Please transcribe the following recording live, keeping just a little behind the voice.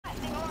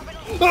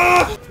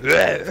Ah!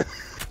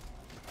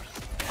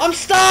 I'm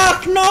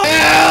stuck! No!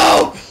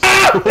 Help!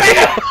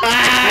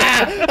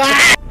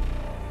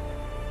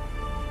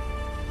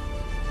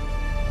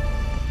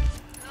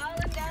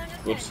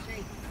 Whoops.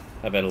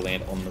 I better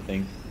land on the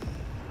thing.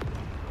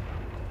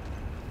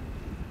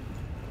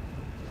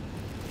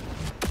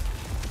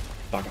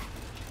 Bugger.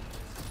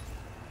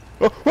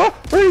 Oh,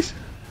 please!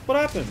 What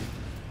happened?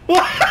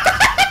 What?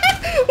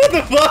 What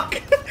the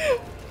fuck?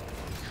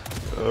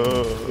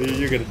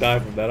 You're gonna die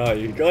from that, aren't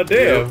you? God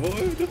damn,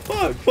 what the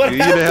fuck? What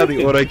happened? You know how the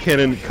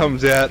autocannon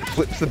comes out,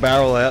 flips the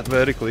barrel out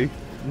vertically?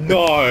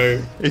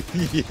 No! Yeah.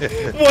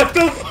 What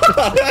the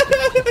fuck?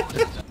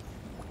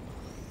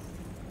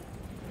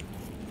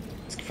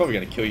 It's probably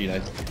gonna kill you,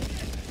 Nathan.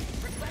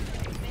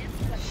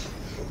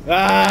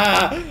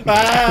 Ah!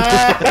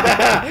 Ah!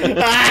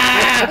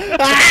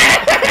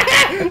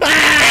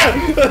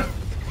 Ah!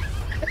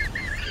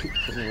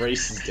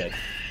 Reese is dead.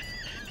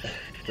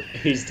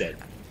 He's dead.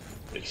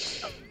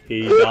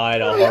 He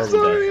died a horrible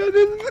Sorry, death. I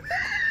didn't.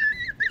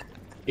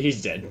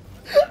 He's dead.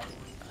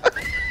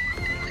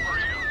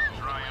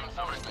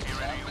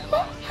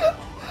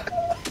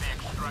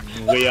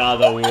 We are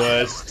the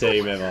worst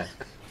team ever.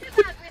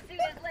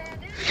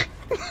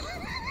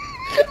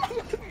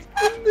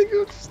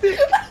 Stick.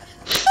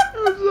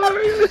 I'm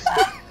sorry.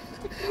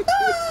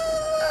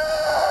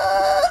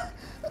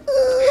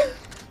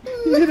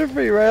 You hit a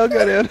free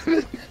railgun out of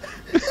it.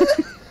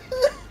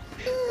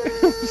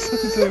 I'm so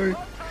sorry.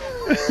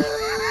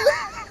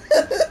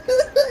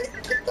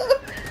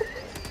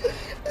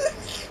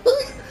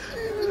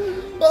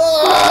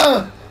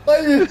 Why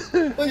you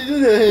do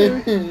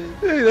that?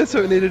 Hey, that's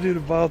what we need to do to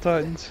Bile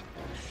Titans.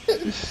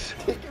 Just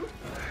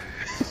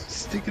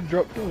stick and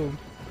drop to them.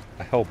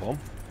 A hell bomb.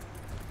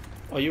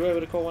 Oh, you were able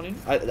to call one in?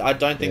 I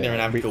don't think they're an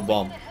actual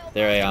bomb.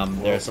 They're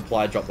a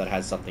supply drop that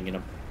has something in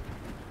them.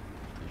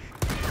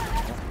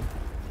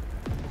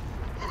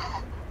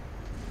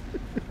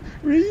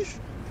 Reese?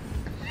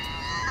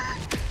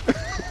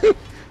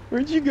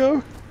 Where'd you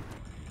go?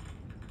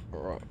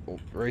 Alright,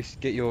 Reese,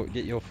 get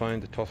your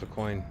phone to toss a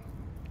coin.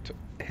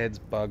 Heads,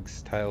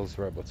 bugs, tails,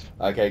 robots.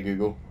 Okay,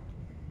 Google.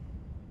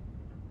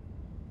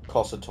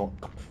 Cossaton,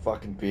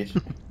 fucking bitch.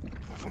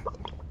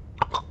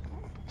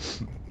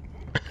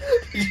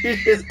 Did you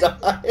just die?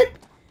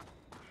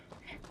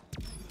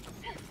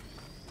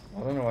 I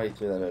don't know why you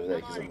threw that over there,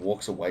 because it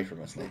walks away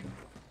from us, Nathan.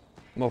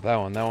 Not that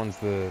one, that one's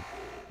the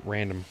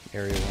random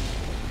area one.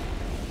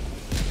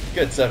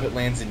 Good, so if it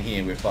lands in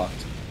here, we're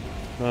fucked.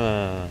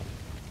 A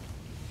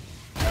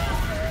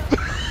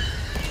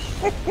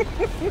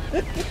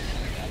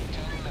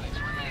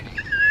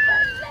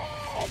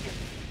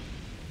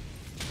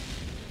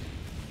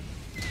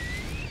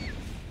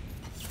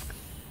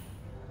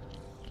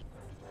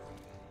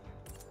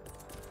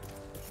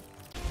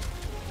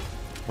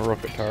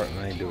rocket turret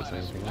and they do its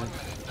own thing, right?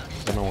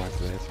 Don't know why it's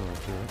there, it's not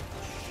right.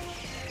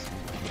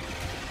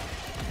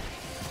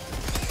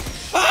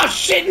 Ah,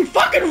 shit, and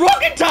fucking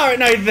rocket turret,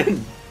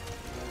 Nathan!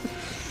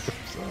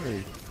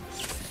 Sorry.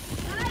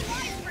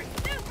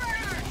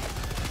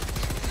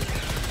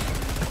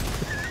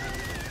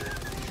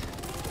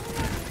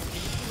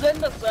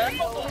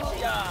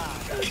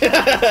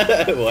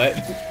 What?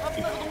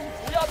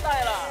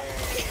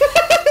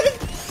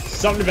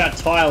 Something about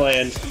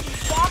Thailand.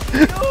 Fuck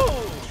you!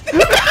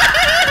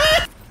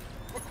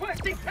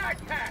 Requesting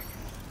backpack!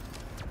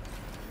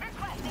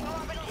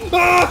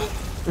 Ah!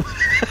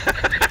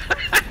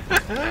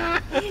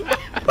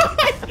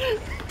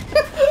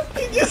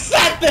 He just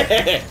sat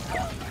there!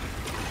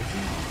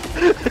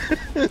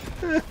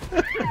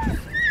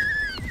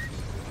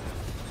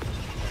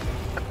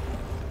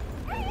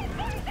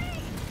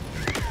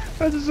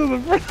 I just saw the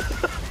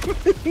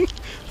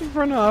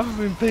front half of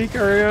him peek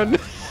around.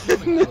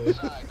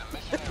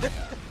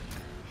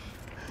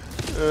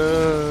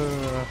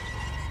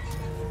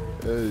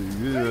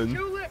 Good.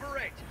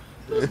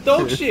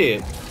 Dog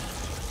shit!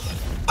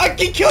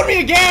 He killed me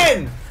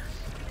again!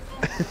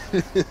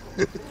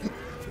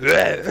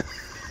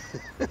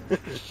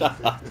 Shut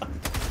up.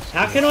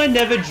 How can I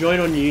never join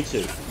on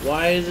YouTube?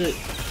 Why is it?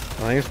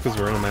 I think it's because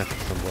we're in a match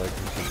with some bloke.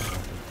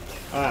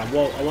 Alright,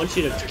 well, I want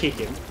you to kick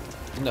him.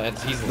 No,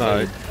 he's the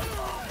lead. No.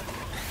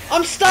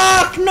 I'm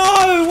stuck!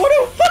 No! What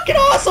a fucking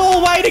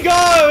asshole way to go!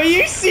 Are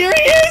you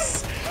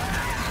serious?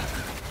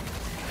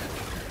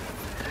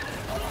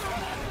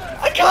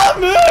 I can't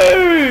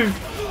move!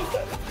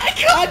 I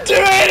can't do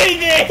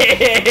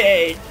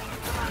anything!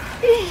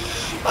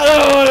 I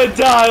don't want to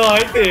die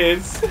like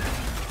this.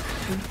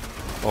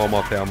 Oh,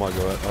 my power might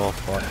go out. Oh,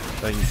 fuck.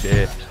 Don't you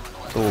dare.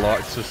 The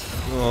lights just...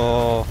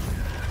 Oh.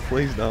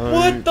 Please don't.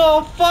 What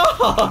the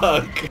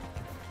fuck?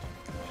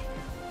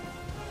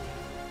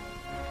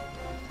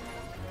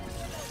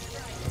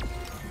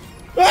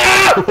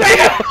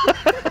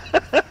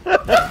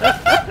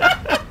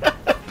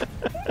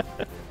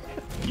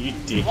 You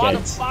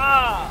dickheads.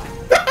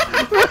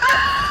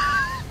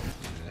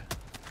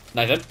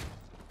 Nathan?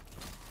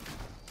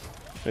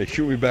 Hey,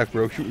 shoot me back,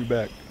 bro. Shoot me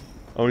back.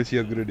 I want to see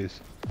how good it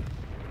is.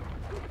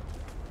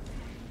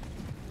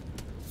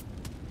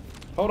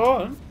 Hold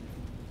on.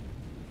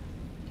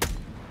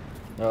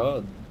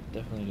 Oh,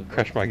 definitely good.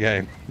 Crashed my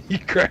game. You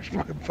crashed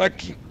my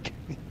fucking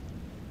game.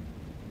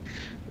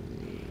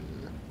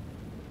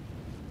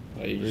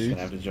 Oh, you're just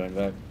gonna have to join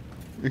back.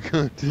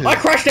 Dude. I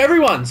crashed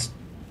everyone's!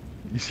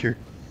 You sure?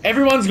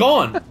 Everyone's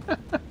gone!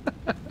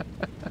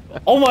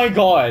 Oh my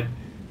god!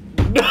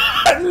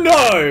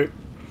 No!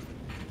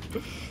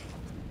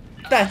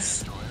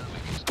 That's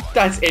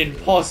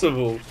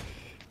impossible.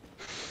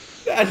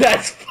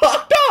 That's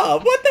fucked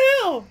up! What the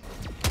hell?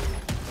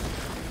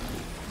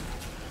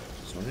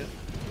 Sonya?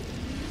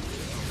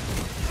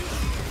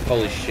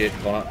 Holy shit,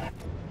 Connor.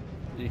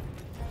 You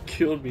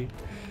killed me.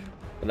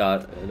 No, I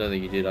don't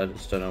think you did. I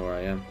just don't know where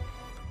I am.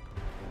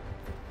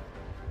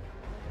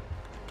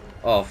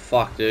 Oh,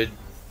 fuck, dude.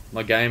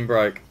 My game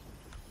broke.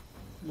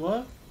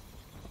 What?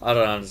 I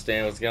don't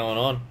understand what's going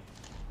on.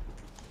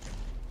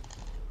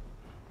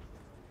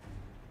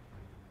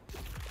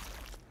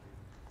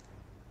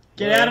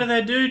 Get out of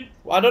there, dude.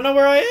 I don't know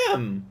where I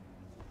am.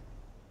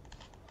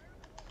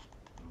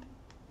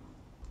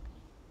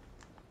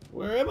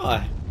 Where am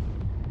I?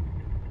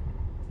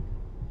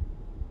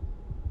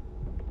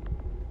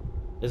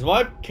 Is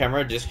my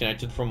camera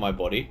disconnected from my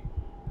body?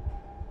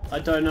 I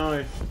don't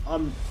know.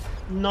 With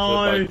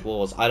my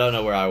claws. I don't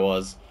know where I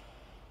was.